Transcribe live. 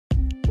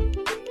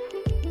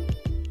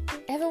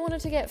Ever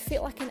wanted to get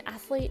fit like an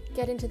athlete,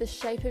 get into the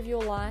shape of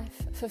your life,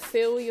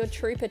 fulfill your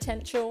true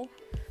potential?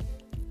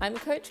 I'm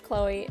Coach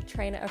Chloe,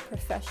 trainer of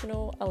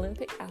professional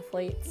Olympic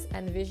athletes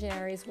and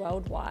visionaries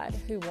worldwide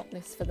who want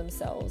this for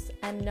themselves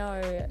and know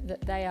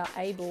that they are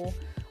able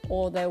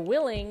or they're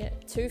willing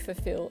to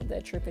fulfill their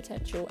true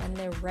potential and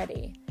they're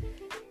ready.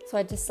 So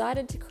I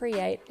decided to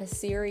create a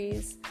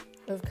series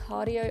of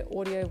cardio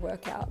audio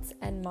workouts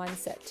and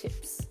mindset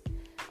tips.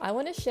 I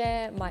want to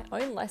share my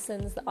own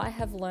lessons that I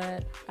have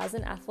learned as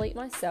an athlete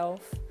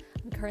myself.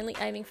 I'm currently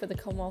aiming for the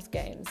Commonwealth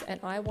Games,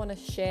 and I want to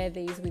share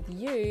these with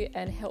you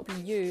and help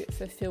you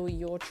fulfill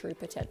your true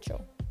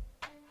potential.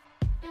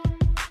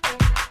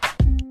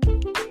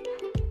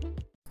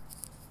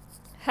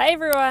 Hey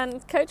everyone,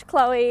 Coach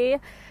Chloe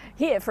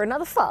here for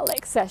another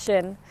fartlek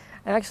session.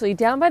 I'm actually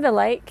down by the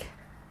lake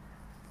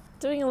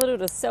doing a little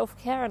bit of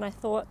self-care, and I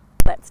thought,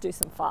 let's do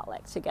some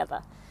fartlek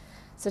together.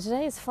 So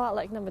today is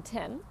fartlek number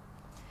 10.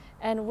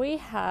 And we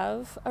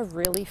have a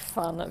really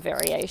fun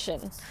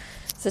variation.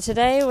 So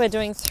today we're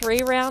doing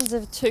 3 rounds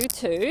of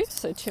 2-2,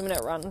 so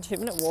 2-minute run,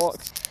 2-minute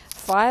walk,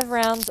 5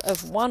 rounds of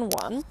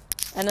 1-1,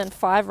 and then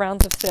 5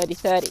 rounds of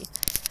 30-30.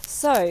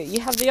 So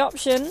you have the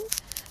option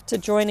to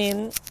join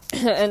in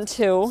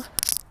until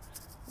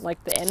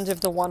like the end of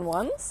the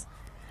 1-1s,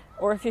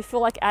 or if you feel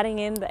like adding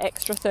in the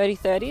extra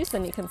 30-30s,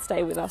 then you can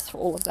stay with us for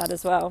all of that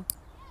as well.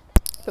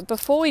 But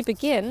before we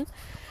begin,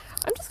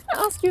 I'm just going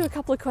to ask you a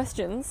couple of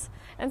questions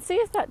and see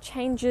if that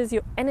changes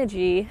your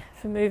energy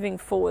for moving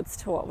forwards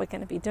to what we're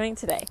going to be doing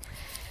today.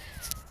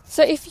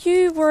 So if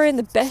you were in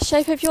the best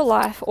shape of your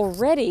life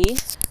already,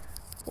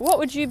 what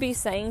would you be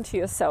saying to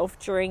yourself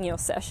during your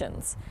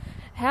sessions?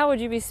 How would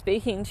you be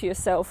speaking to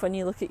yourself when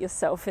you look at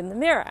yourself in the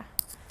mirror?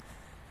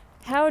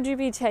 How would you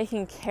be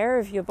taking care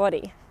of your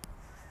body?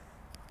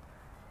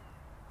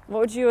 What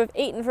would you have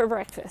eaten for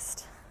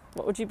breakfast?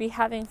 What would you be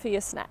having for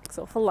your snacks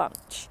or for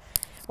lunch?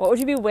 What would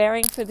you be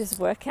wearing for this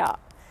workout?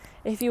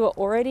 If you were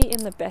already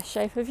in the best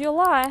shape of your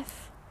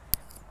life,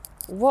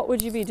 what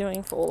would you be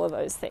doing for all of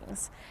those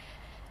things?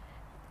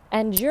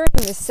 And during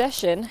this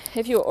session,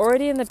 if you were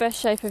already in the best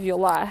shape of your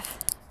life,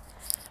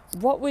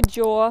 what would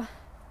your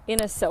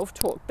inner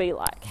self-talk be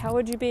like? How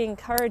would you be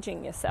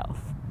encouraging yourself?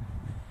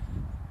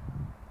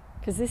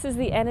 Because this is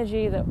the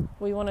energy that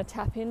we want to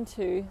tap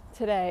into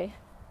today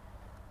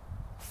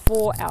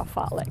for our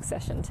fartlek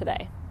session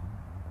today.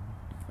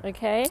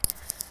 Okay?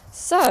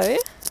 So,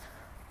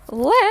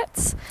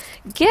 let's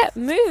get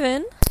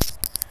moving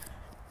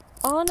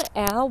on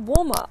our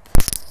warm-up.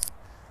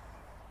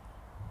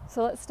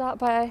 So let's start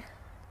by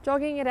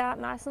jogging it out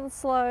nice and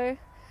slow,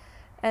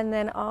 and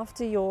then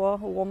after your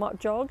warm-up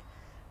jog,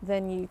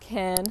 then you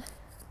can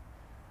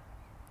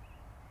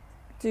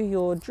do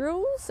your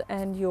drills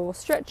and your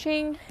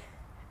stretching,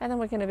 and then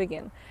we're going to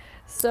begin.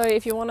 So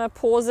if you want to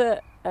pause it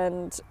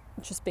and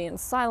just be in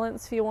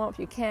silence if you want, if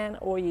you can,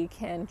 or you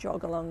can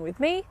jog along with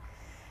me.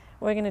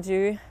 We're going to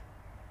do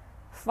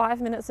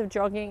 5 minutes of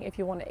jogging. If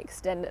you want to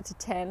extend it to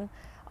 10,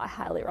 I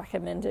highly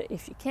recommend it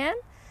if you can.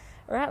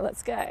 All right,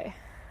 let's go.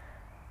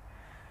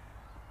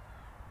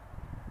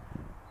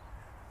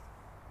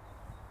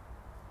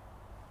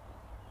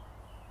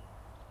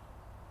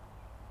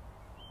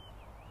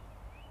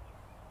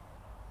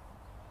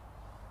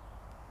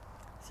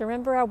 So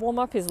remember, our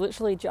warm-up is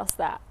literally just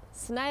that.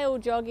 Snail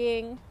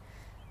jogging,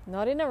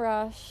 not in a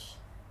rush,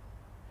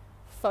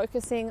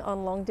 focusing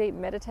on long, deep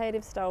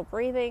meditative style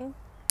breathing.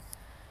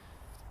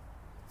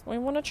 We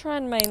want to try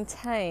and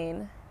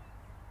maintain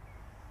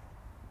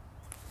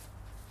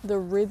the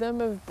rhythm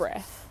of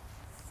breath,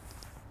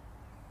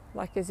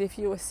 like as if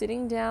you were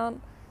sitting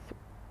down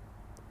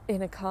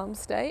in a calm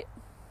state.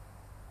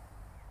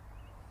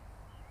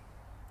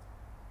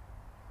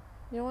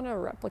 You want to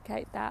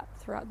replicate that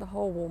throughout the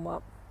whole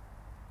warm-up.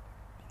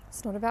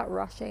 It's not about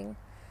rushing.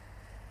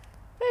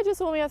 But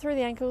just warming up through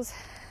the ankles,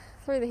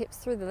 through the hips,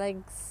 through the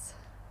legs.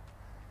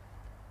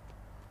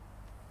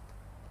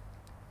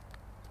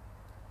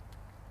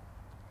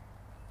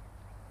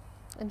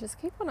 And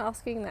just keep on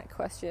asking that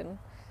question.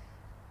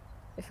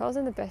 If I was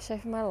in the best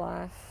shape of my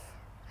life,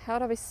 how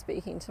would I be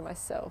speaking to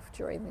myself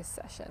during this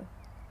session?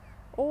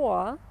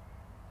 Or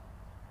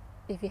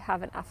if you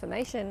have an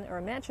affirmation or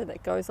a mantra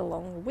that goes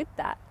along with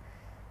that,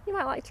 you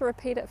might like to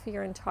repeat it for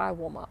your entire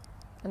warm-up.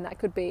 And that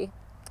could be,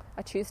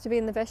 I choose to be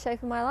in the best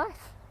shape of my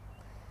life.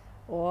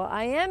 Or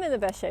I am in the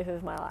best shape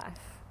of my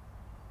life.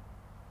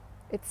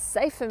 It's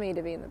safe for me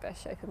to be in the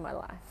best shape of my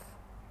life.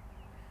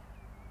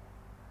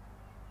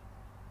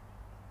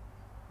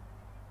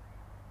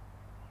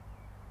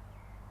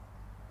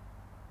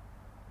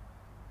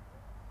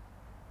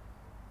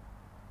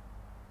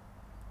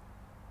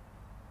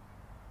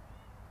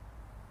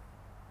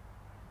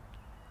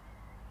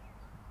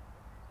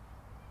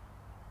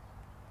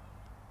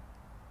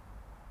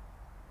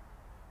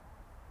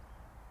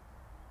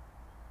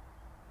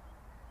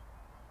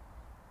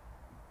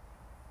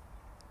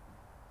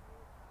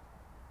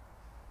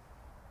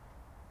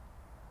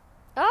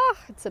 Oh,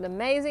 it's an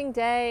amazing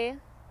day.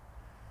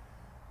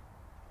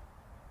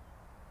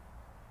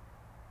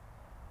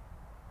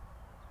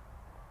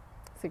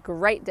 It's a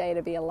great day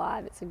to be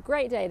alive. It's a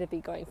great day to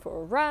be going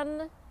for a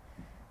run.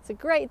 It's a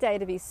great day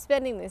to be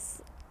spending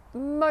this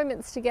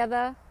moments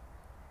together.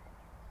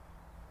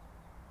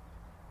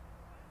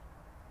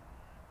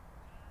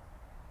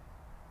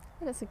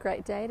 And it's a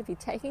great day to be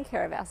taking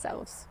care of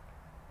ourselves.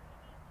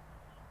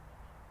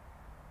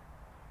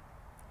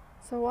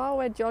 So while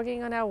we're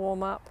jogging on our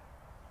warm-up,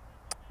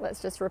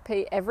 let's just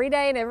repeat every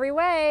day in every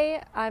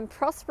way. I'm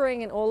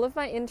prospering in all of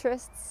my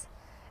interests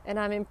and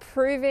I'm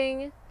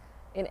improving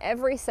in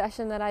every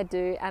session that I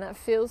do, and it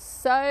feels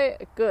so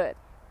good.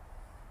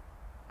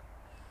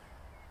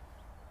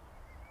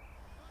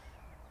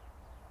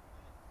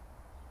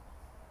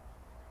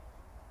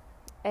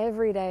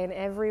 Every day in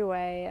every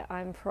way,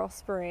 I'm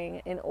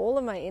prospering in all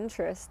of my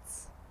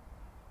interests.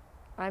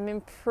 I'm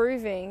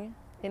improving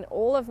in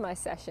all of my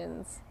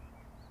sessions,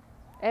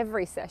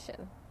 every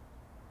session,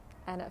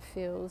 and it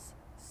feels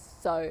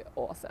so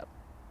awesome.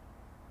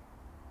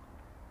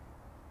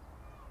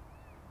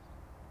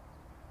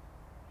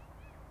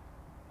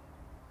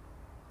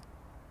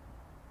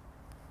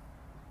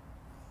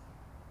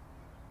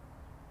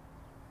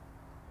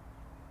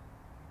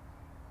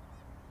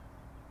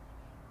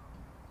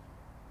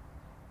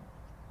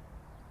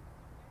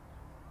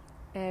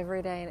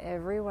 Every day in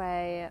every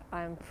way,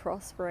 I'm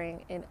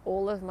prospering in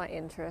all of my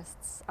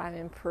interests. I'm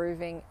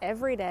improving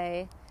every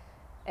day,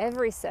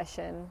 every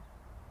session,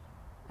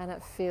 and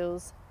it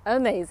feels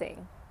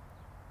amazing.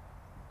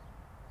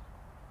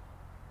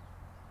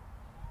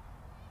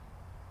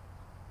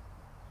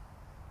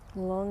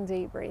 Long,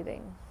 deep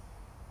breathing.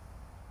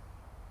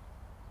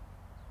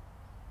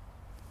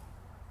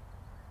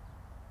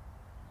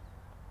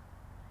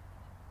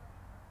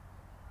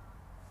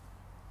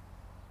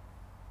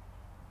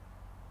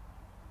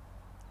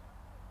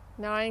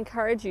 Now I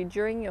encourage you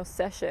during your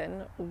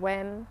session,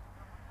 when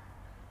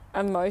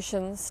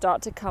emotions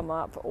start to come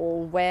up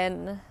or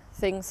when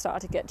things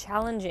start to get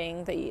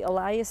challenging, that you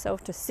allow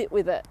yourself to sit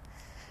with it.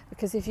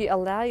 Because if you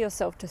allow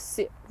yourself to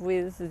sit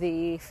with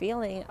the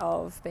feeling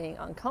of being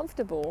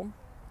uncomfortable,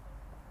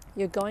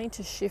 you're going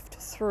to shift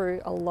through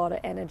a lot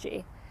of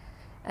energy.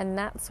 And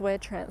that's where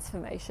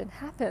transformation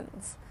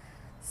happens.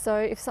 So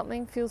if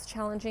something feels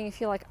challenging, if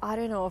you're like, I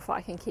don't know if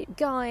I can keep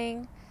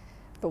going,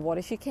 but what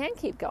if you can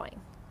keep going?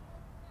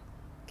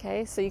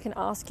 Okay, so you can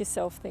ask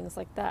yourself things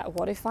like that.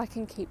 What if I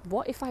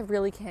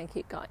really can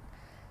keep going?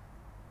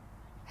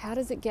 How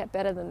does it get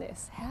better than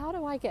this? How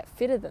do I get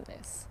fitter than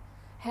this?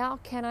 How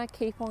can I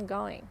keep on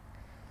going?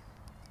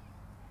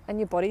 And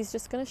your body's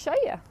just going to show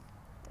you.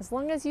 As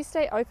long as you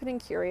stay open and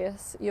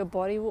curious, your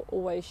body will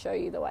always show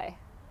you the way.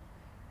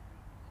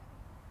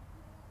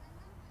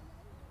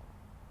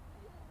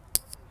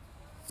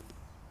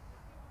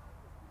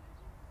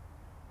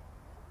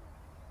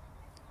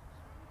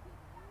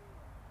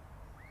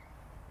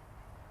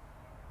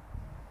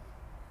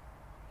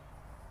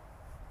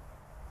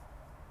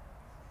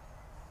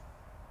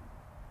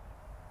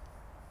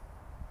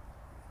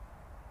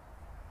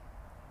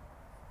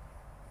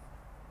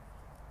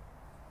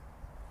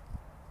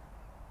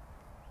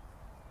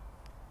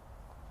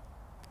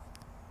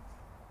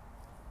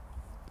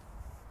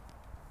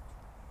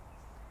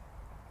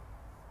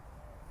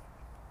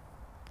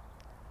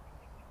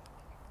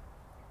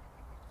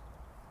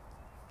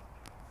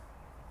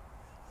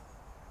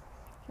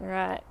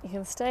 Right, you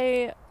can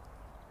stay,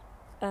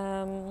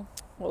 what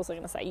was I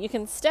going to say? You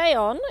can stay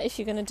on if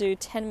you're going to do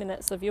 10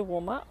 minutes of your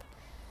warm-up.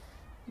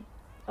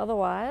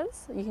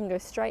 Otherwise, you can go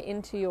straight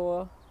into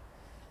your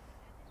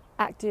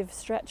active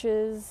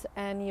stretches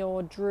and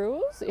your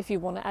drills. If you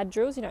want to add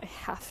drills, you don't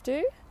have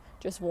to.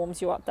 Just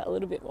warms you up that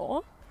little bit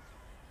more.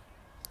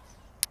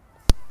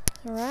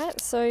 All right,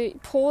 so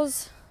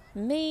pause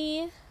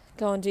me,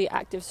 go and do your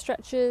active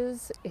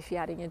stretches. If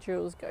you're adding your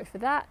drills, go for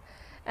that.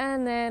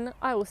 And then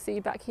I will see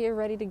you back here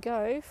ready to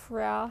go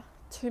for our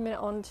 2 minute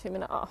on, 2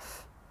 minute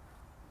off.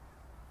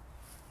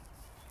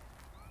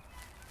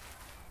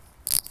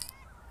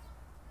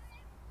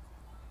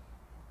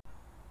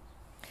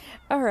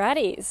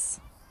 Alrighties,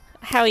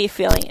 how are you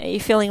feeling? Are you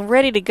feeling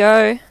ready to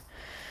go?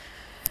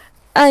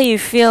 Are you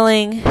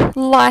feeling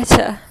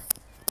lighter,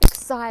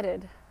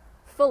 excited,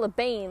 full of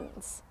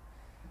beans?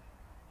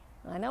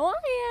 I know I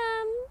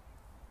am.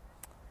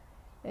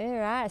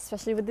 Alright,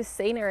 especially with this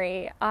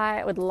scenery,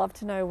 I would love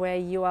to know where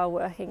you are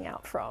working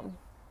out from.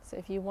 So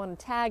if you want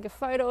to tag a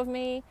photo of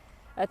me,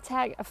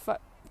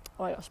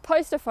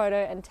 post a photo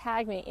and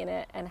tag me in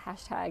it and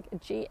hashtag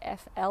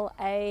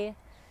GFLA,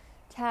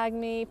 tag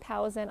me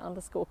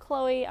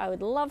powerzen_Chloe. I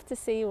would love to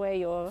see where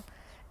you're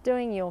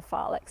doing your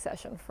Farlex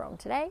session from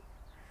today.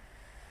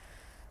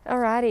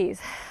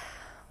 Alrighties,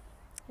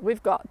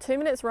 we've got 2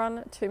 minutes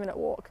run, 2 minute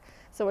walk.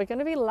 So we're going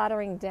to be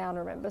laddering down,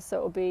 remember, so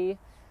it'll be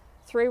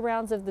 3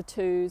 rounds of the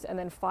 2s and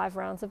then 5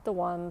 rounds of the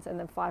 1s and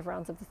then 5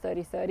 rounds of the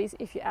 30-30s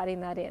if you're adding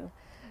that in.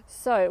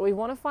 So we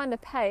want to find a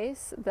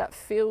pace that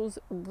feels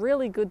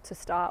really good to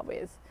start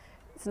with.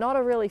 It's not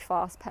a really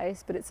fast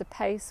pace, but it's a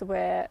pace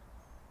where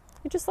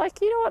you're just like,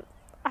 you know what,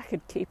 I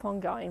could keep on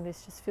going.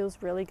 This just feels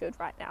really good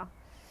right now.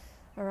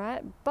 All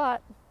right,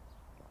 but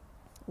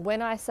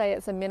when I say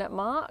it's a minute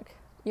mark,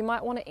 you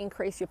might want to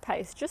increase your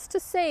pace just to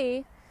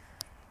see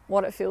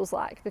what it feels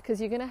like, because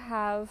you're going to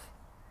have,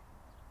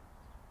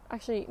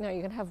 actually, no, you're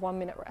going to have 1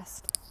 minute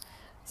rest.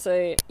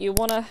 So you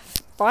want to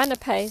find a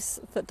pace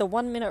that the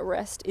 1 minute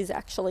rest is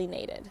actually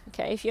needed.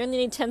 Okay, if you only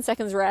need 10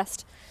 seconds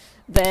rest,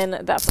 then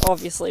that's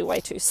obviously way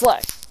too slow.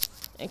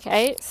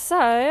 Okay,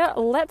 so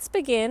let's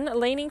begin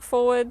leaning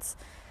forwards.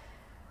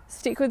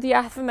 Stick with the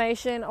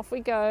affirmation. Off we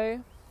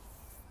go.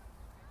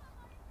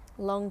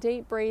 Long,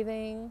 deep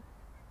breathing.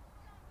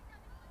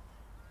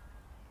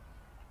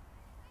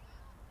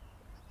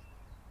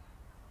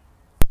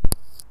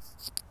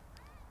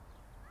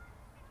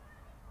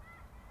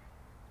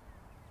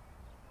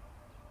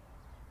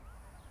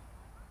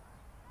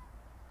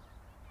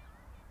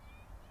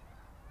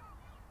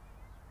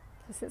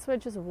 Since we're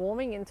just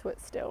warming into it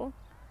still,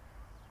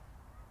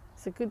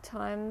 it's a good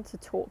time to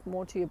talk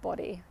more to your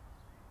body.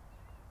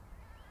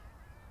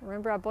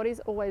 Remember, our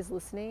body's always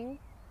listening.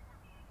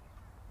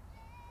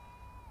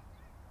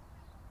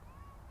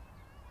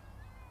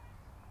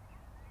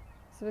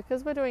 So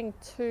because we're doing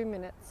 2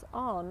 minutes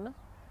on,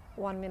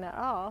 1 minute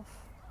off,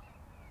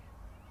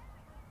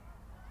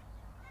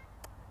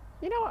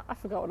 you know what? I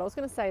forgot what I was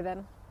going to say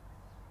then.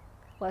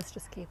 Let's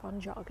just keep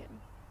on jogging.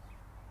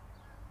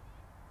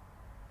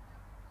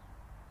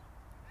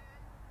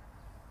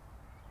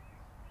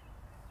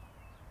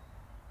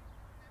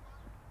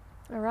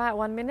 All right,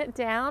 1 minute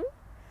down.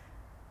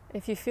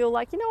 If you feel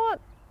like, you know what,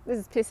 this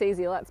is piss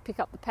easy, let's pick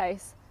up the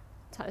pace.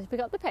 Time to pick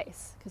up the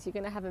pace, because you're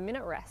going to have a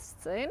minute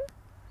rest soon.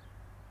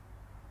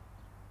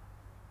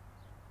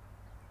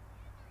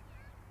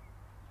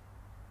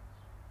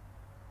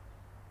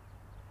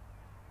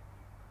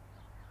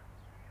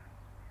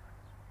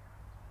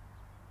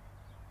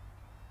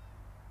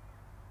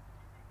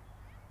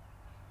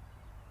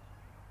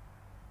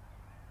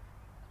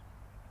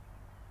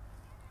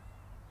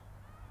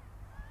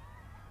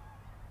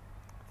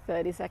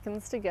 "30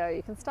 seconds to go."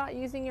 You can start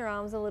using your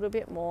arms a little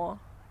bit more.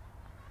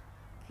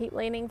 Keep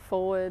leaning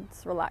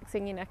forwards,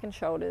 relaxing your neck and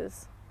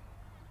shoulders.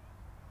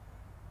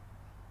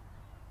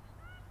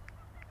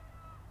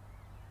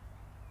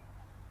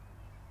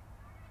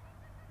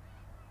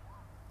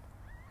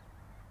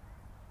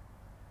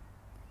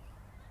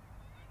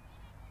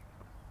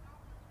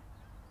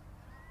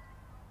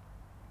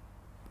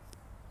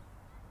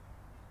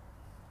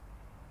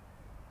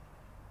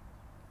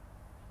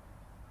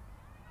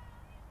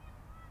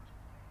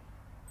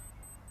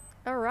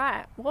 All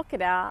right, walk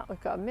it out.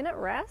 We've got a minute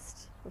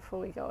rest before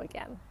we go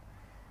again.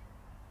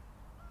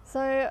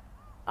 So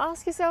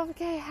ask yourself,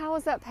 okay, how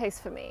was that pace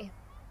for me?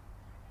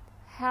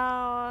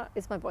 How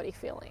is my body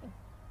feeling?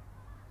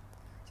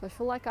 Do I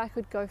feel like I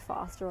could go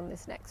faster on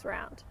this next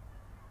round?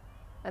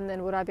 And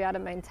then would I be able to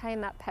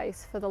maintain that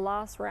pace for the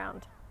last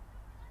round?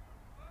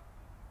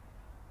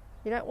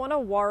 You don't want to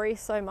worry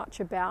so much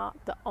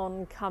about the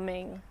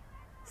oncoming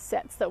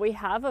sets that we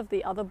have of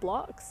the other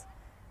blocks.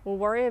 We'll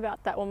worry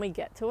about that when we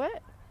get to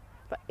it.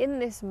 But in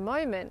this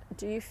moment,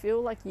 do you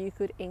feel like you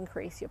could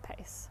increase your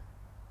pace?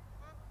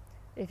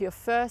 If your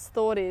first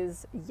thought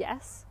is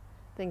yes,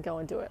 then go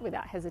and do it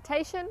without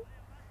hesitation.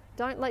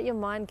 Don't let your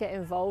mind get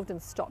involved and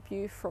stop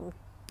you from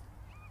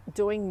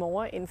doing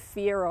more in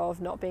fear of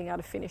not being able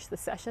to finish the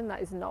session.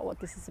 That is not what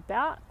this is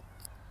about.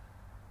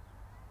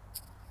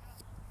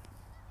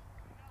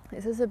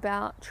 This is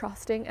about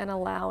trusting and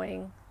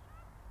allowing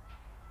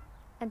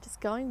and just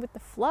going with the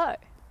flow.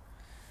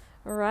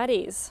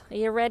 Alrighties, are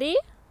you ready?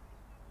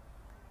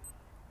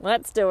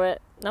 Let's do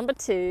it. Number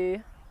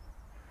 2.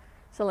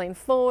 So lean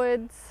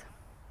forwards.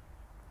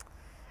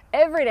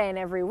 Every day in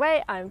every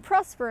way, I'm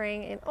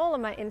prospering in all of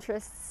my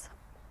interests.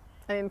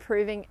 I'm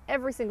improving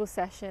every single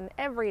session,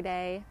 every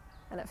day,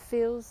 and it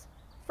feels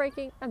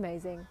freaking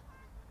amazing.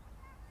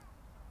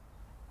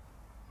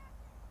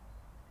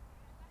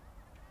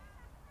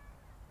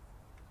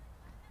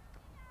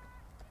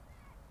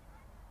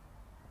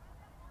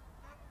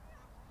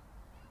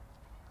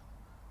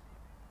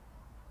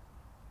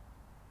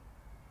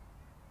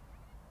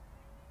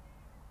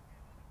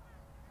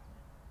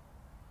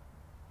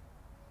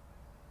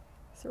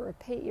 So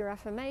repeat your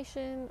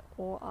affirmation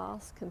or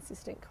ask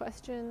consistent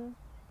question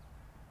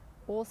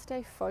or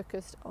stay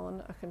focused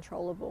on a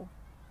controllable.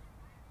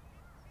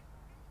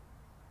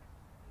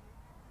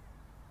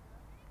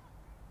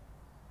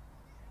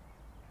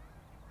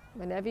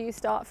 Whenever you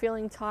start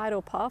feeling tired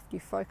or puffed,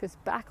 you focus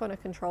back on a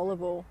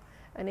controllable,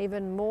 and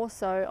even more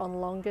so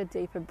on longer,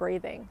 deeper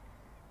breathing.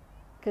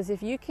 Because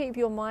if you keep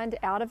your mind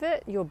out of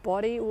it, your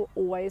body will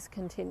always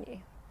continue.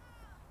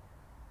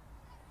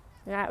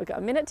 All right, we've got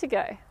a minute to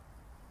go.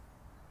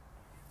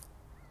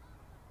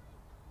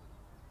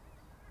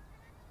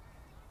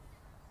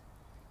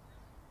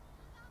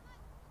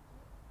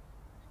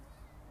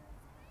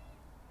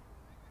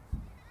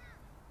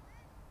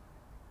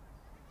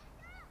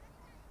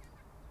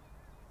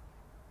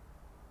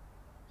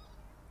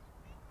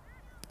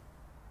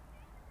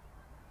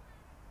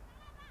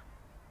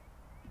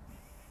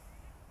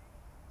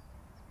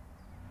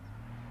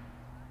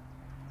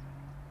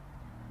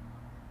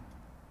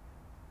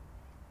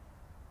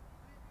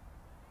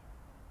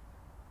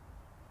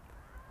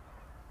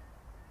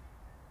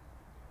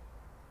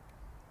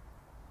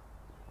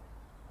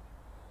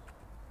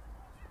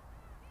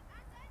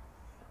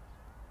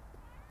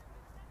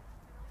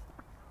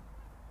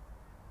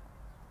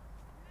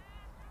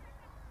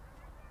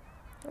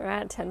 All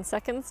right, 10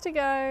 seconds to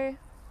go.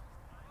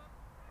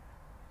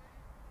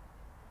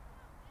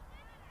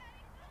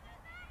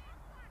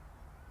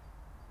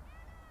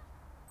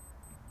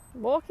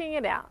 Walking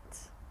it out.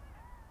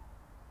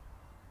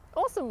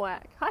 Awesome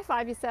work. High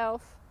five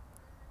yourself.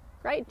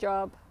 Great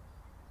job.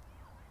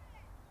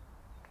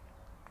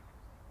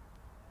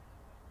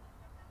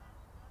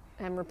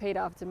 And repeat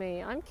after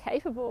me. I'm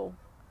capable.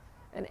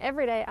 And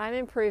every day I'm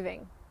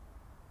improving.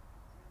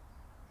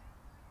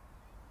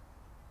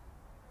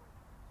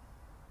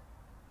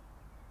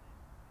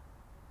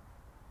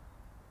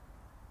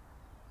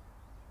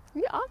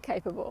 You are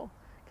capable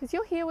because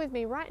you're here with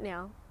me right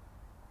now,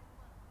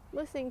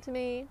 listening to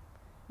me.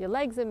 Your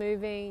legs are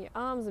moving, your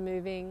arms are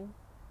moving.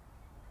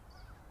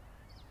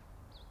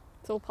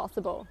 It's all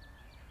possible.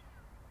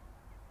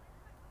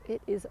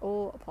 It is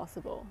all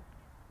possible.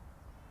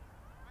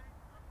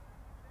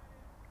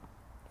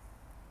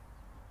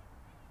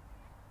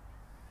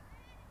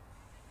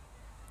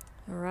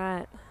 All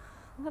right,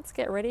 let's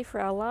get ready for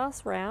our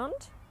last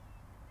round.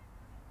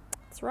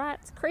 That's right,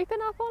 it's creeping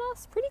up on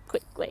us pretty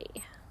quickly.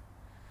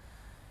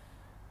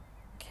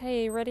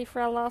 Okay, ready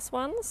for our last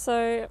one?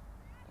 So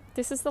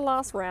this is the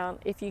last round.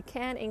 If you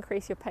can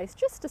increase your pace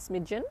just a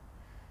smidgen,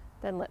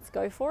 then let's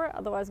go for it.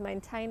 Otherwise,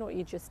 maintain what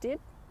you just did.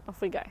 Off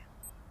we go.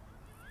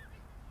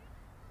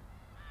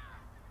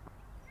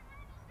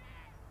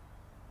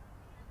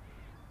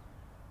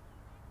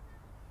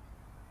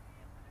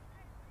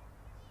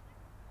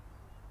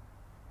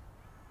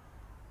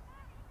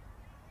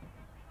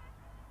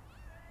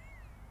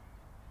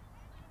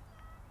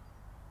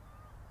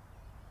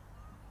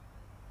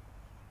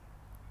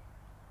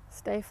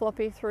 Stay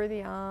floppy through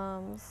the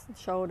arms,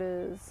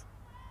 shoulders,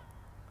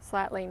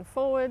 slight lean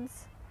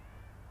forwards.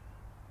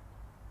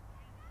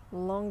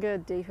 Longer,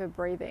 deeper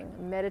breathing,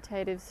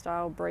 meditative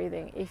style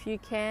breathing. If you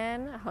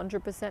can,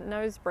 100%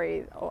 nose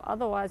breathe, or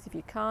otherwise, if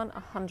you can't,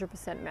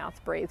 100%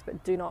 mouth breathe,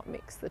 but do not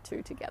mix the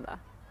two together.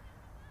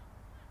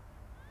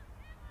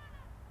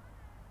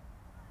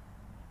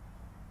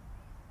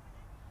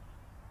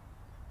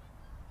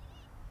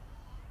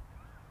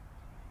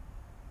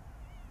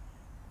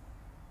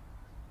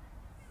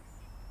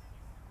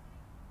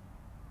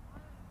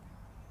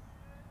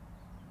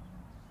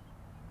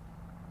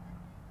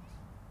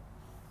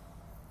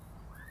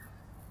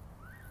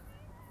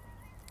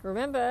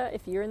 Remember,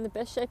 if you're in the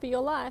best shape of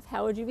your life,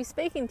 how would you be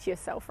speaking to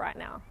yourself right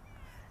now?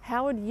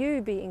 How would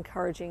you be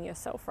encouraging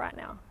yourself right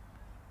now?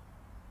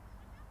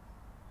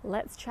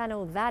 Let's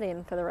channel that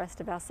in for the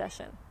rest of our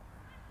session.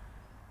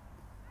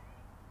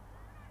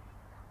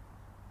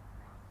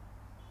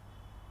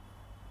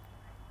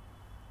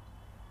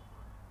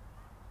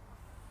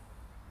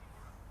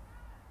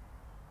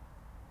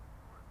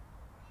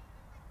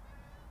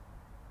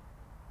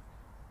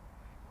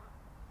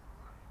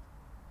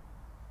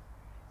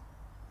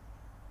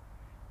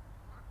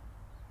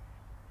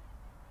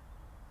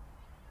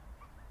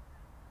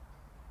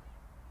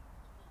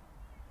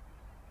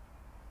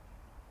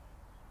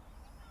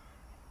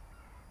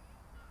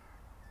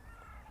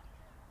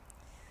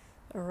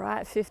 All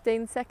right,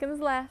 15 seconds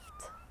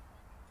left.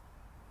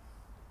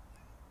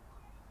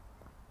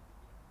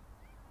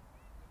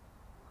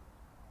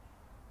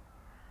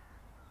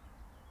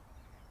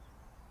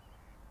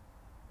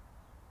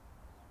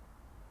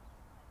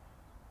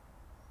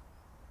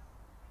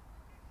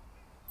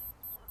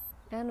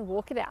 And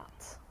walk it out.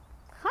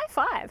 High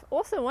five,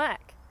 awesome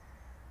work.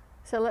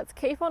 So let's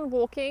keep on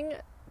walking.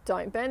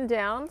 Don't bend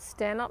down,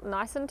 stand up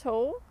nice and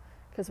tall,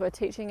 because we're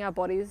teaching our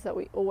bodies that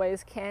we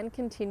always can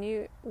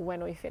continue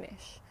when we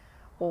finish,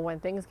 or when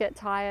things get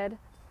tired,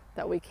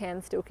 that we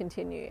can still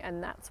continue.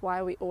 And that's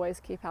why we always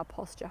keep our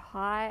posture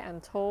high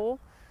and tall,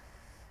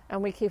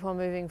 and we keep on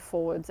moving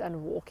forwards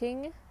and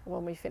walking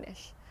when we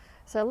finish.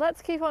 So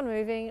let's keep on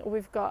moving.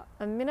 We've got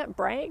a minute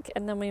break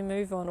and then we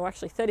move on, or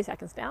actually 30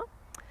 seconds now,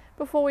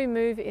 before we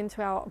move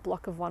into our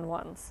block of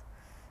 1-1s.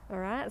 All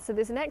right, so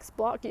this next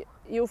block,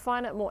 you'll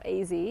find it more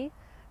easy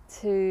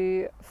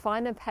to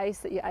find a pace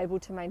that you're able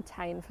to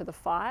maintain for the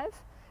 5,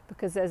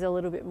 because there's a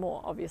little bit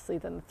more obviously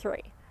than the 3.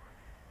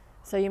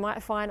 So you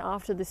might find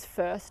after this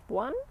first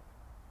one,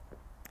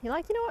 you're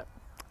like, you know what,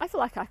 I feel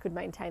like I could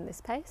maintain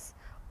this pace.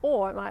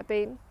 Or it might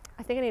be,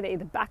 I think I need to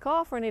either back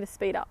off or I need to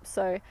speed up.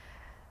 So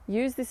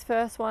use this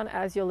first one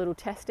as your little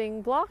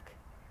testing block,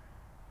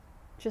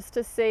 just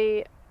to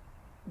see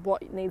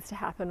what needs to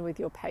happen with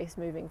your pace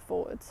moving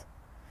forwards.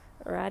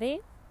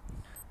 Alrighty,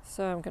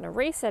 so I'm going to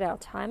reset our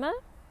timer.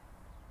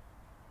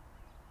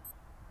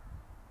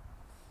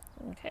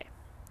 Okay,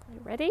 you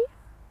ready?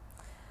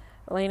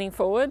 Leaning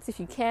forwards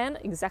if you can,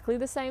 exactly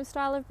the same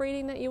style of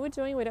breathing that you were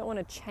doing. We don't want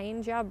to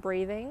change our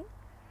breathing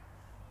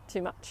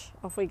too much.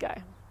 Off we go.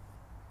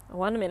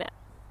 1 minute.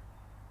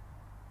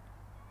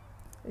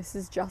 This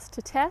is just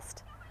to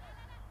test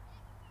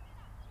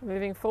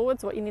moving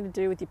forwards what you need to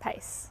do with your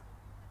pace.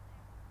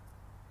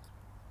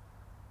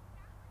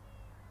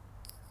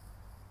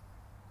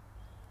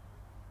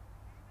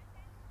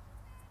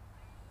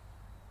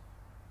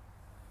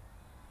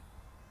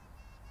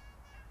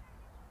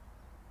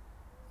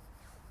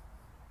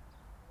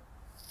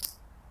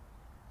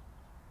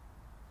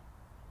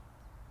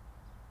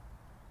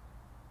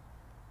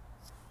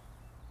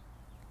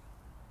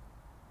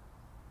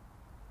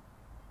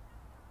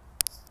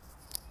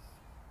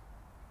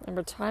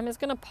 Remember, time is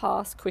going to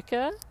pass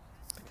quicker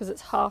because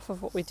it's half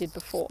of what we did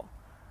before.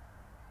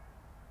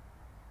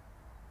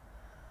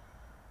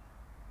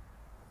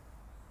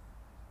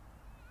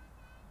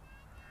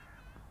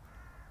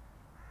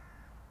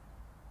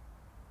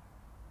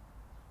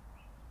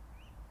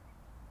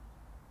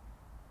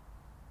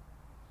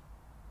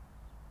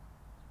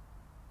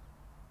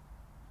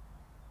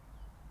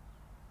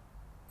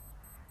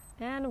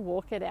 And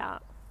walk it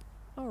out.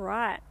 All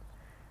right.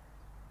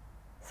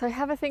 So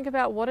have a think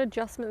about what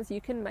adjustments you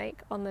can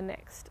make on the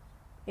next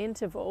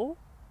interval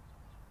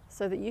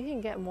so that you can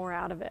get more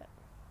out of it.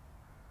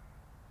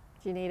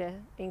 Do you need to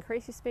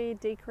increase your speed,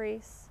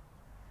 decrease,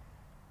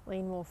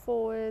 lean more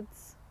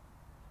forwards,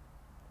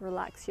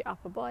 relax your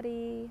upper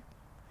body,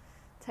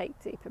 take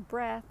deeper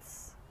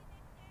breaths?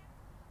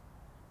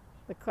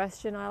 The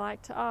question I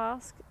like to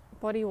ask,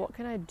 body, what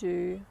can I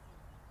do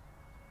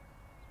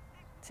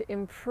to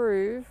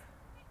improve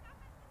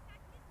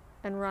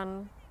and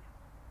run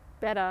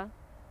better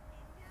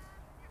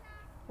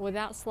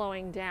without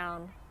slowing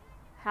down?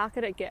 How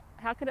could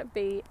it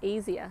be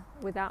easier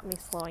without me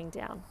slowing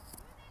down?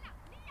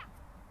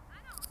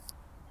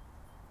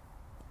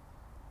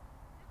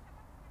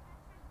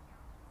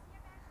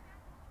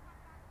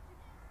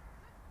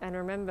 And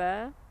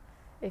remember,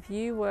 if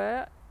you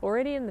were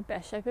already in the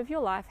best shape of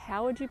your life,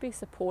 how would you be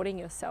supporting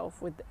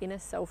yourself with the inner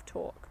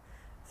self-talk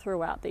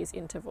throughout these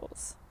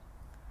intervals?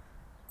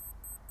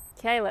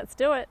 Okay, let's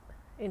do it.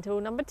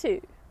 Interval number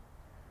 2.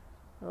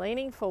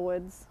 Leaning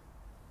forwards.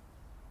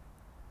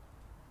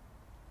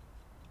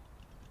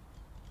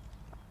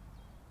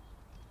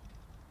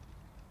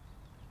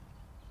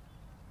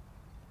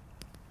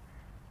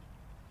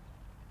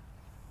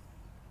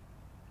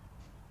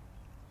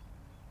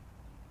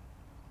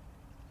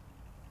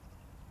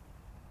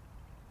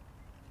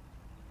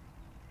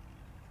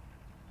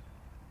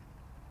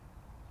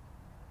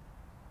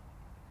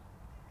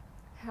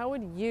 How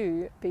would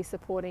you be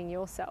supporting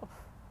yourself?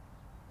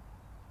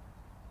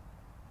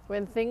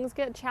 When things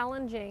get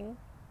challenging,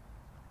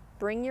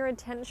 bring your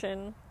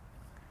attention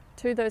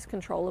to those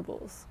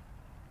controllables.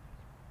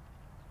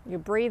 Your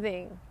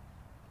breathing,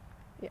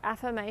 your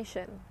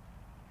affirmation,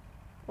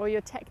 or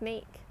your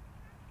technique.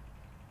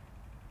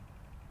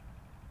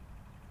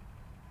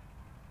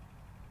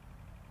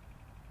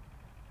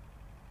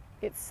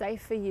 It's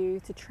safe for you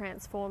to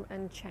transform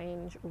and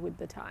change with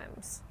the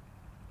times.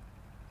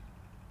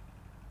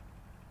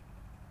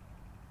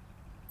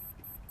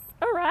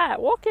 All right,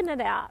 walking it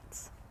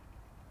out.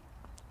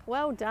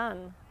 Well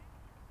done.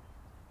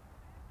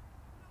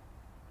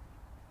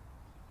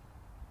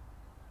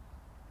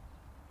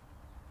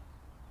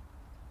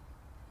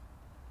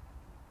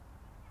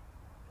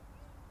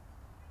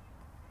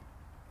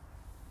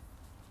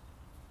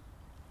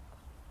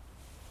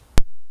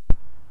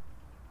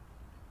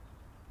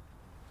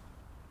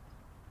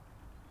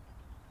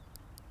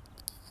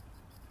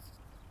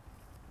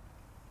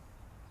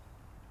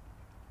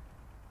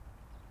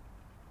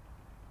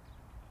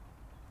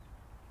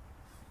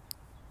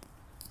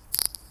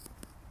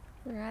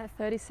 All right,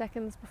 30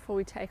 seconds before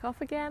we take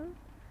off again.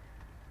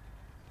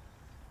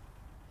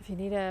 If you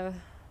need to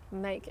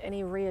make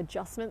any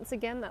readjustments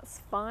again, that's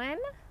fine.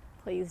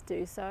 Please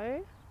do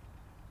so.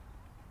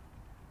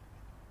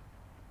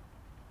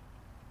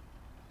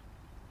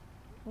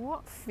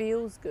 What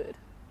feels good?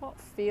 What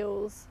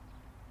feels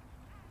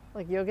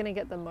like you're going to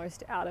get the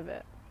most out of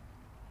it?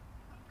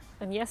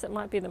 And yes, it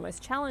might be the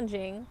most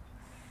challenging.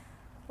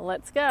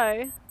 Let's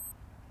go.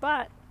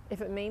 But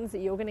if it means that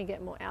you're going to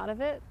get more out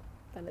of it,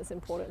 then it's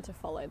important to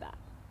follow that.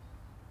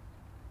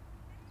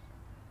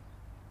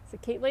 So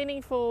keep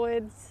leaning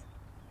forwards,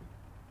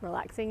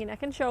 relaxing your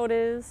neck and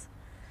shoulders.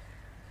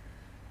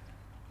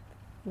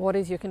 What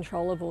is your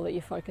controllable that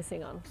you're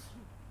focusing on?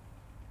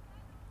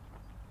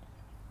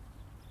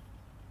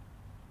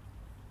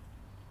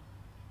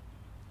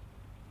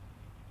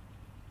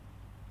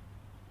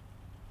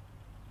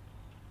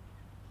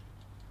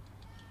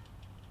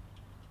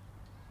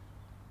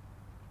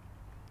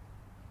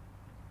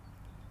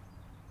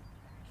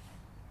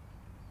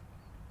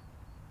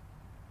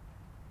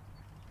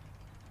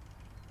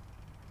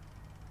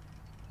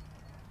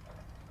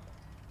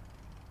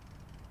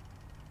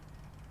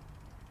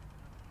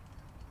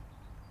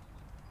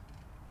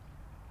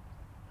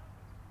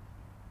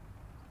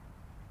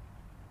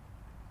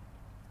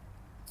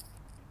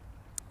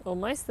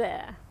 Almost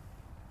there.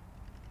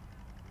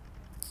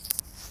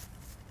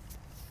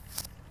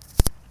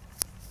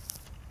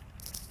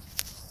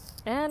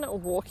 And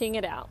walking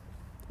it out.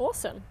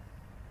 Awesome.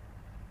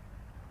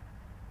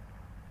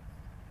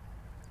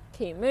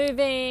 Keep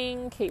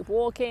moving, keep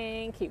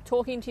walking, keep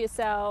talking to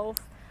yourself,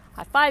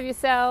 high five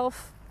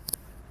yourself.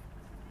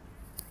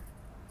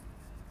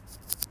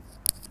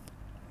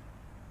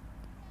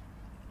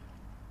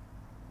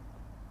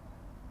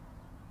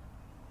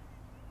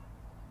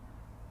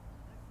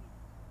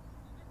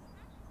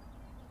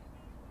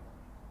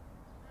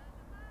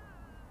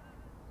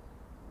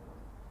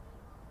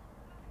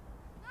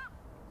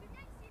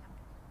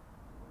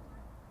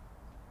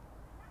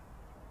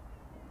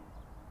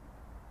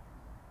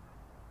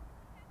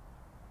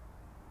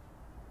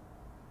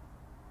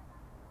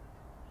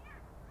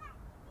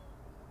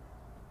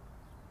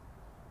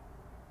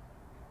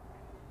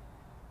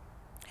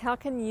 How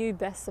can you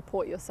best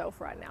support yourself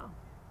right now?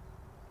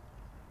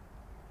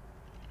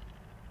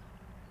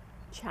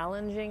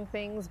 Challenging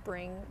things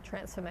bring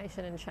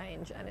transformation and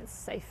change, and it's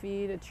safe for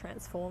you to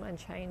transform and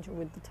change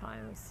with the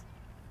times.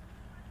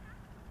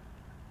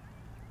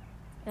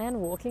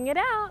 And walking it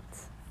out.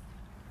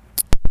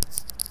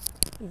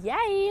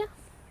 Yay!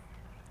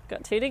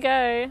 Got 2 to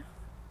go.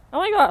 Oh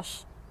my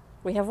gosh,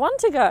 we have 1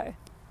 to go.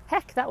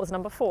 Heck, that was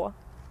number 4.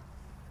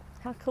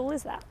 How cool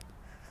is that?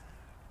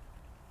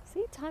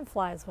 See, time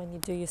flies when you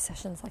do your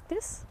sessions like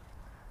this.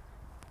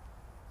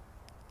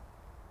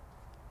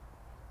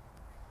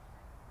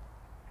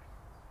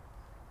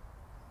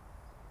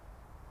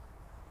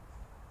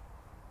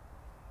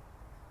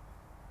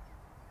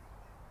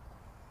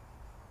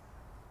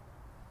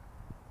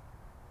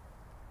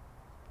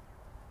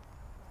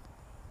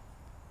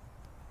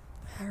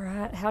 All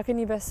right, how can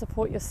you best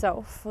support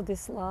yourself for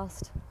this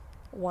last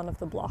one of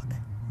the block?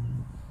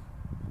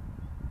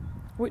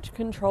 Which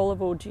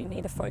controllable do you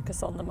need to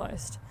focus on the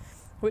most?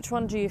 Which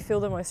one do you feel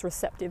the most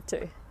receptive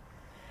to?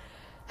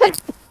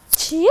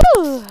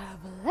 Phew,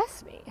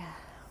 bless me.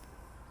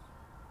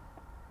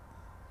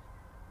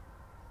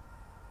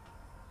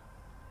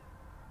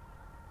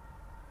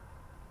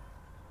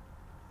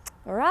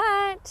 All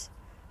right,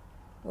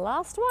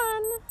 last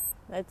one.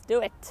 Let's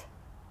do it.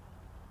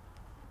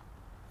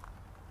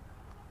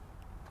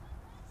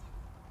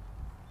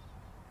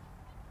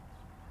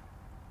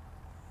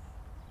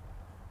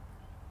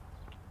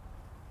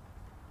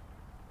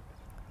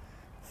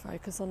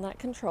 Focus on that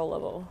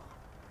controllable.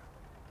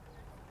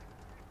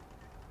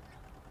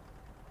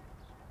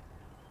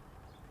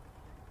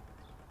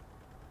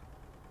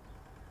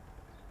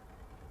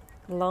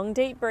 Long,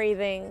 deep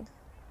breathing.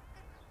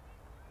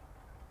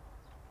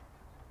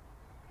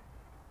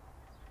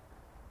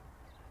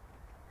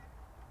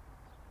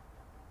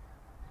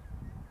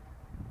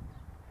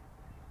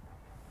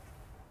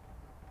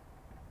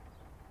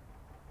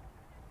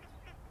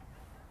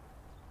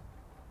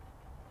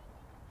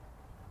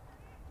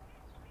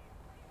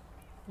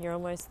 You're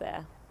almost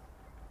there.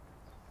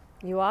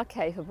 You are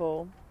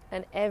capable,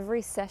 and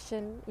every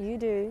session you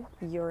do,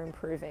 you're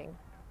improving.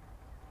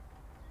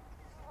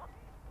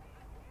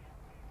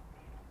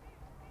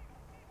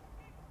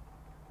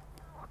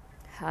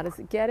 How does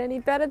it get any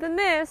better than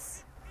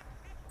this?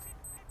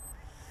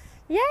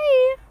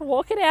 Yay!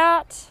 Walk it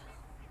out.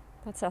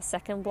 That's our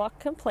second block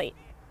complete.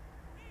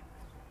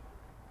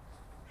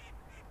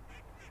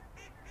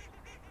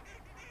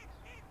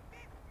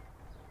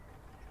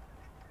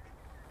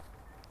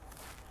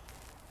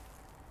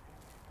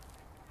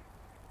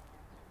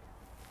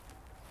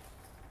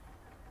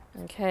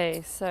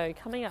 Okay, so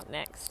coming up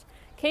next,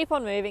 keep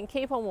on moving,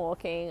 keep on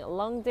walking,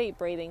 long deep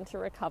breathing to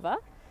recover.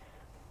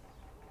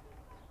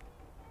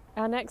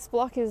 Our next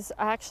block is,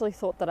 I actually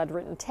thought that I'd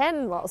written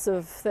 10 lots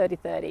of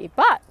 30-30,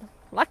 but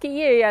lucky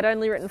you, I'd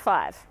only written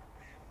 5.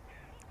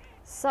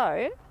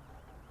 So,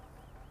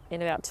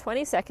 in about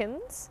 20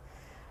 seconds,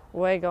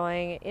 we're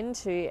going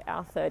into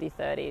our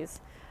 30-30s.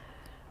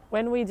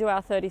 When we do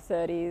our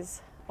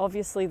 30-30s,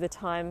 obviously the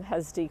time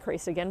has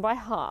decreased again by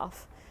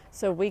half,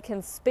 so we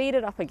can speed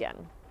it up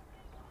again.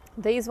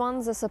 These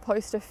ones are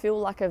supposed to feel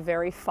like a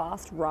very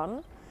fast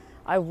run.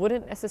 I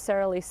wouldn't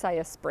necessarily say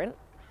a sprint,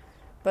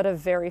 but a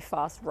very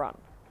fast run.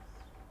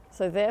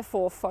 So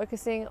therefore,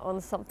 focusing on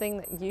something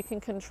that you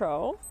can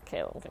control, okay,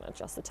 I'm going to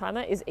adjust the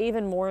timer, is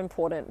even more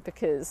important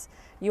because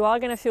you are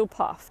going to feel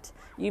puffed.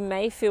 You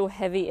may feel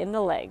heavy in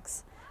the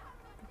legs.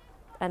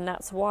 And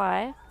that's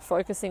why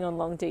focusing on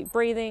long, deep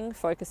breathing,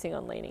 focusing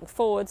on leaning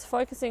forwards,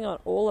 focusing on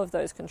all of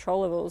those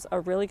controllables are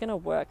really going to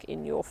work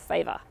in your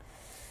favor.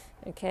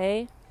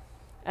 Okay?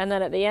 And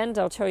then at the end,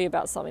 I'll tell you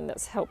about something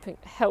that's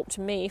helped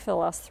me for the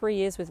last 3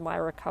 years with my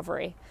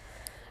recovery.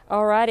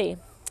 Alrighty,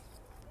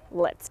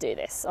 let's do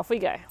this. Off we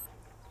go.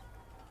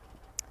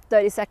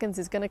 30 seconds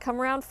is going to come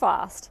around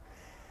fast.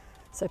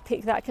 So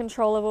pick that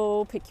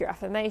controllable, pick your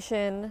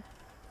affirmation.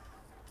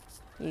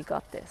 You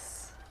got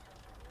this.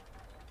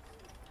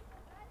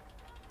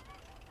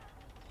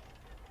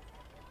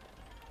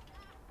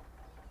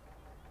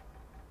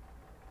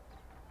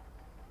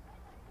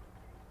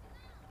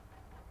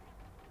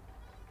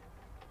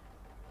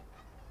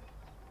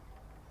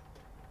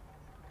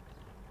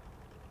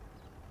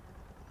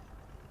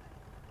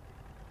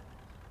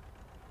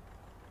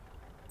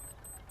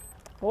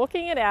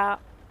 Walking it out.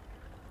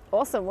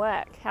 Awesome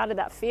work. How did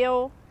that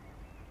feel?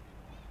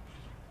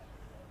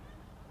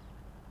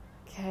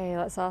 Okay,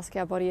 let's ask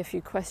our body a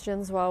few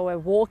questions while we're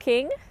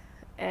walking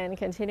and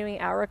continuing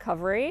our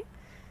recovery.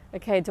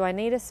 Okay, do I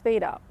need to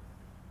speed up?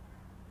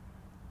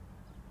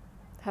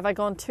 Have I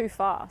gone too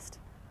fast?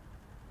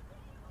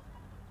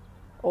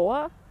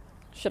 Or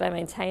should I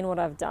maintain what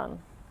I've done?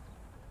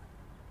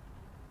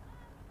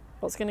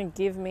 What's going to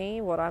give me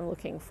what I'm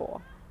looking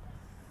for?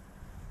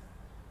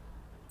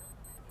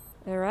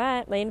 All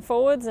right, lean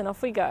forwards and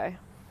off we go.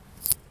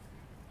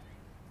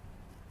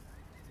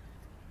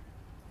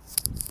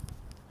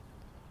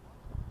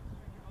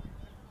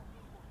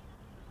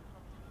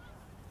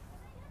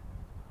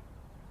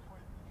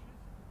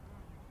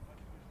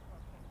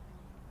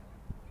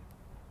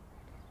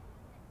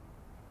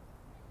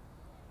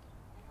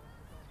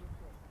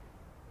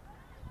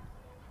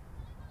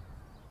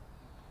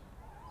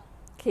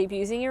 Keep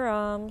using your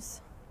arms.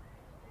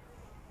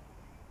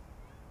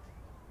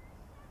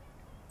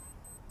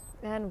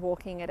 And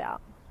walking it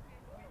out.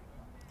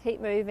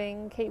 Keep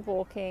moving, keep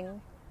walking.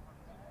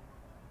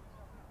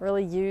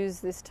 Really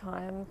use this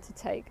time to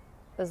take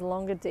as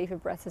longer, deeper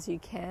breaths as you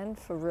can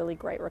for really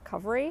great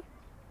recovery.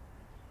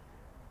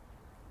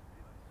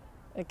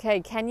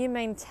 Okay, can you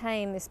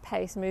maintain this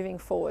pace moving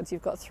forwards?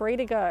 You've got 3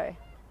 to go.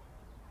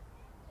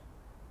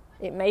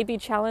 It may be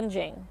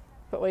challenging,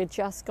 but we're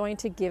just going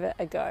to give it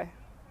a go.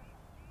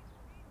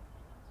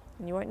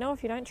 And you won't know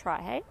if you don't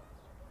try, hey?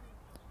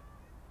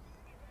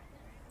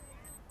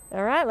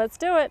 All right, let's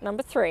do it.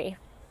 Number 3.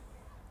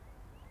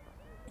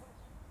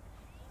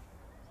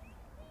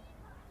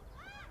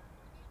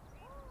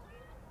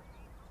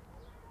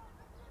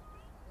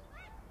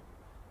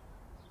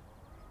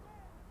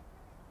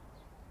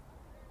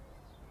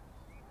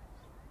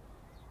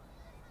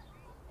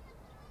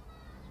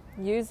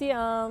 Use the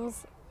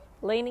arms,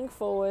 leaning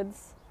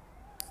forwards,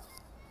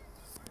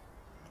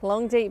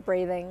 long deep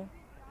breathing.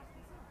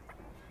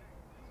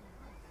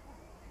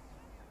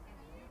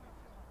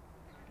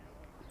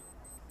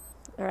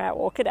 All right,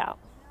 walk it out.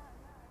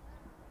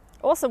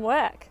 Awesome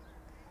work.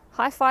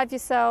 High five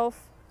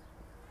yourself.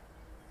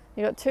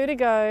 You got 2 to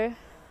go.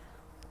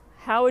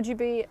 How would you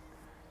be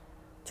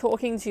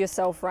talking to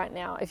yourself right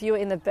now? If you were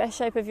in the best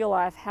shape of your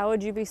life, how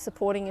would you be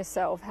supporting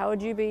yourself? How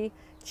would you be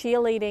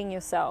cheerleading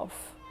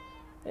yourself?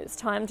 It's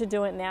time to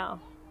do it now.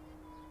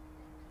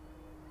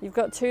 You've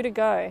got 2 to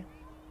go.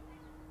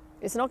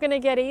 It's not going to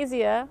get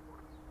easier.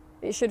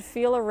 It should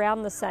feel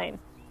around the same.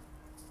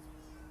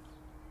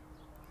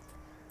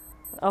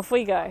 Off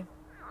we go.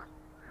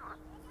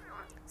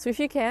 So if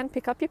you can,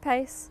 pick up your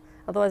pace.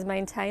 Otherwise,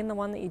 maintain the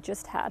one that you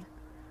just had.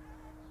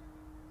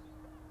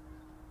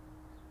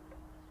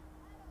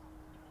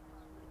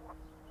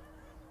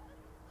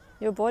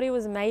 Your body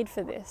was made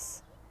for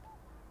this.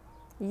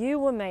 You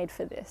were made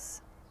for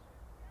this.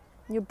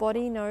 Your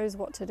body knows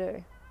what to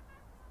do.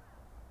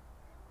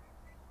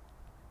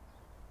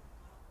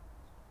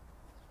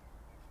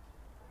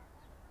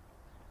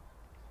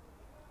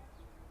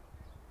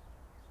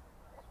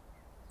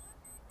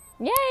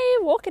 Yay,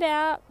 walk it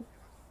out.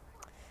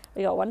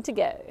 We got 1 to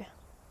go.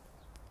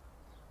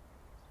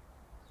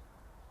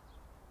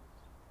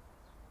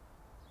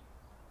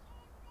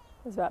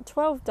 There's about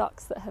 12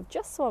 ducks that have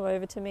just swum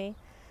over to me.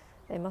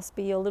 They must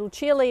be your little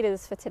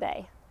cheerleaders for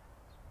today.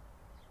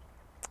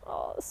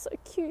 Oh, so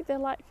cute. They're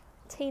like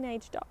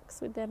teenage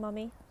ducks with their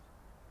mummy.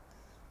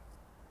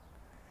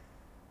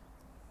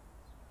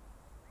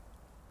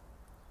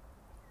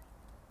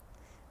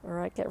 All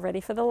right, get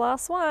ready for the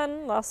last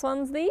one. Last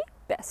one's the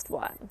best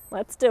one.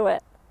 Let's do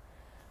it.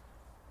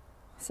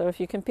 So if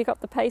you can pick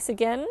up the pace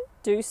again,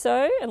 do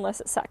so,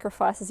 unless it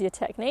sacrifices your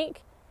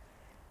technique.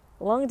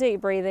 Long, deep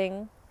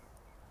breathing.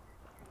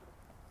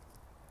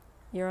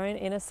 Your own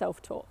inner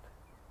self-talk.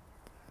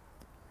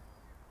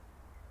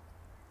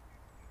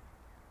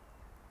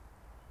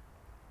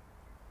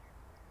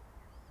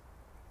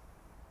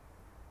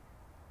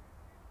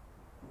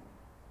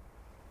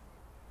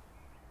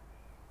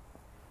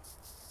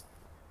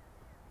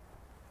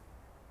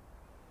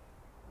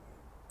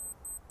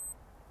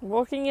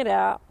 Walking it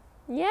out.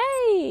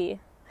 Yay!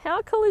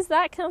 How cool is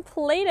that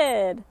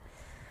completed?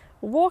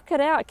 Walk it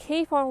out.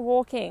 Keep on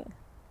walking.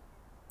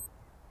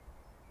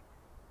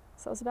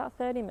 So it's about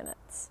 30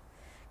 minutes.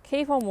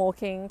 Keep on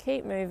walking.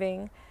 Keep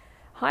moving.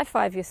 High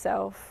five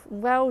yourself.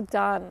 Well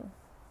done.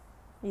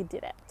 You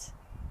did it.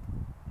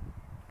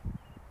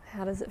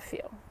 How does it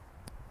feel?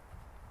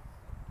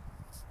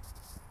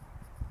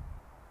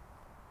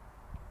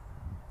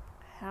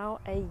 How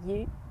are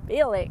you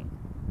feeling?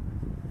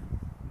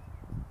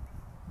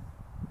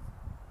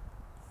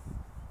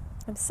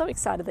 I'm so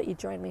excited that you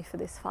joined me for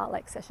this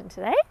fartlek session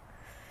today.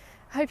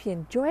 I hope you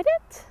enjoyed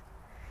it.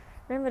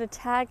 Remember to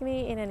tag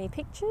me in any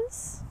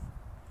pictures,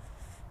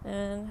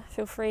 and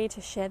feel free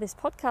to share this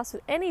podcast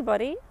with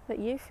anybody that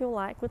you feel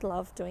like would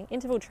love doing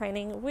interval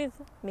training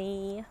with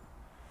me.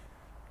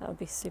 That would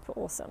be super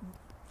awesome.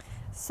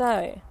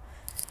 So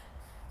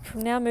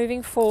from now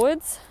moving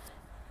forwards,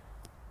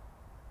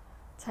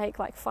 take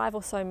like 5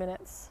 or so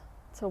minutes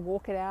to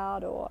walk it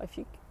out, or if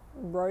you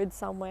rode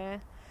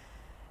somewhere,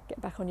 get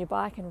back on your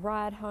bike and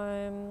ride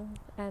home,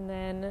 and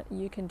then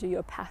you can do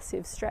your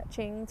passive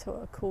stretching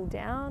to cool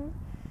down.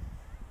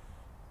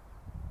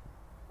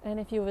 And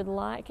if you would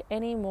like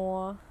any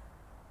more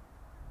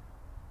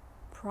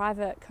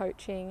private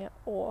coaching,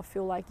 or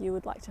feel like you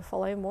would like to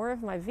follow more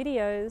of my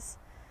videos,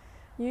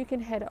 you can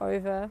head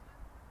over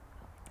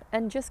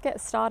and just get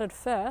started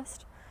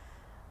first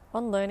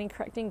on learning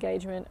correct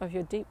engagement of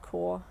your deep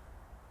core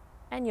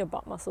and your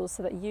butt muscles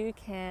so that you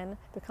can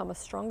become a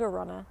stronger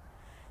runner.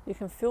 You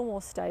can feel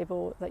more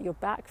stable, that your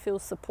back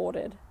feels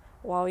supported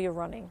while you're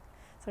running.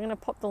 So I'm going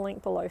to pop the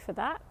link below for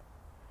that.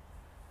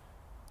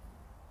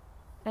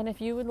 And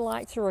if you would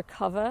like to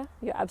recover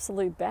your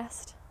absolute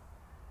best,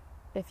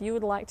 if you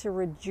would like to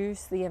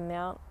reduce the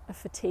amount of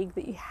fatigue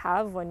that you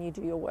have when you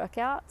do your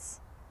workouts,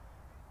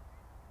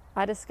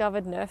 I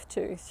discovered Nerf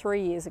 2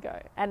 3 years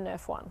ago and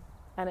Nerf 1,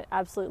 and it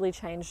absolutely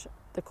changed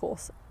the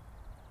course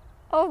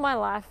of my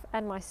life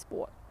and my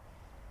sport.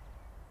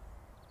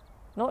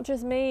 Not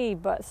just me,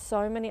 but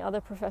so many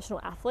other professional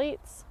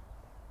athletes.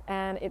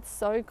 And it's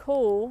so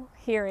cool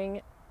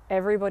hearing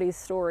everybody's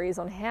stories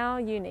on how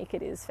unique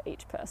it is for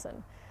each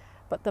person.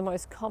 But the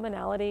most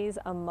commonalities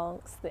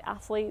amongst the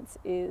athletes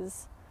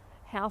is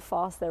how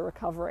fast they're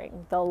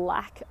recovering, the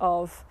lack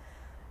of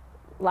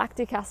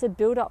lactic acid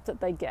buildup that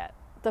they get,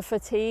 the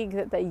fatigue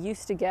that they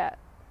used to get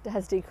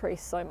has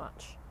decreased so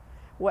much.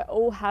 We're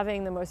all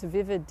having the most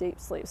vivid deep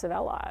sleeps of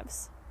our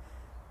lives.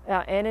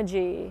 Our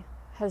energy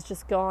has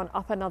just gone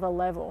up another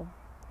level.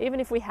 Even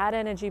if we had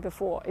energy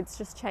before, it's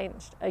just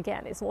changed.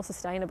 Again, it's more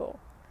sustainable.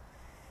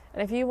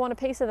 And if you want a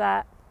piece of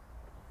that,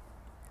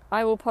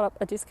 I will put up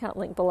a discount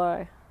link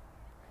below.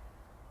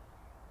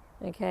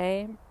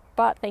 Okay?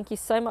 But thank you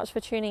so much for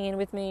tuning in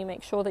with me.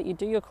 Make sure that you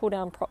do your cool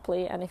down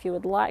properly. And if you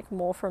would like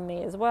more from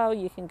me as well,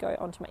 you can go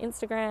onto my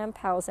Instagram,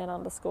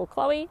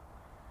 powerzen_Chloe.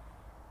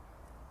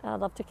 I'd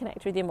love to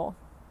connect with you more.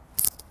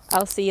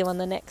 I'll see you on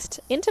the next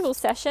interval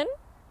session.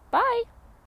 Bye.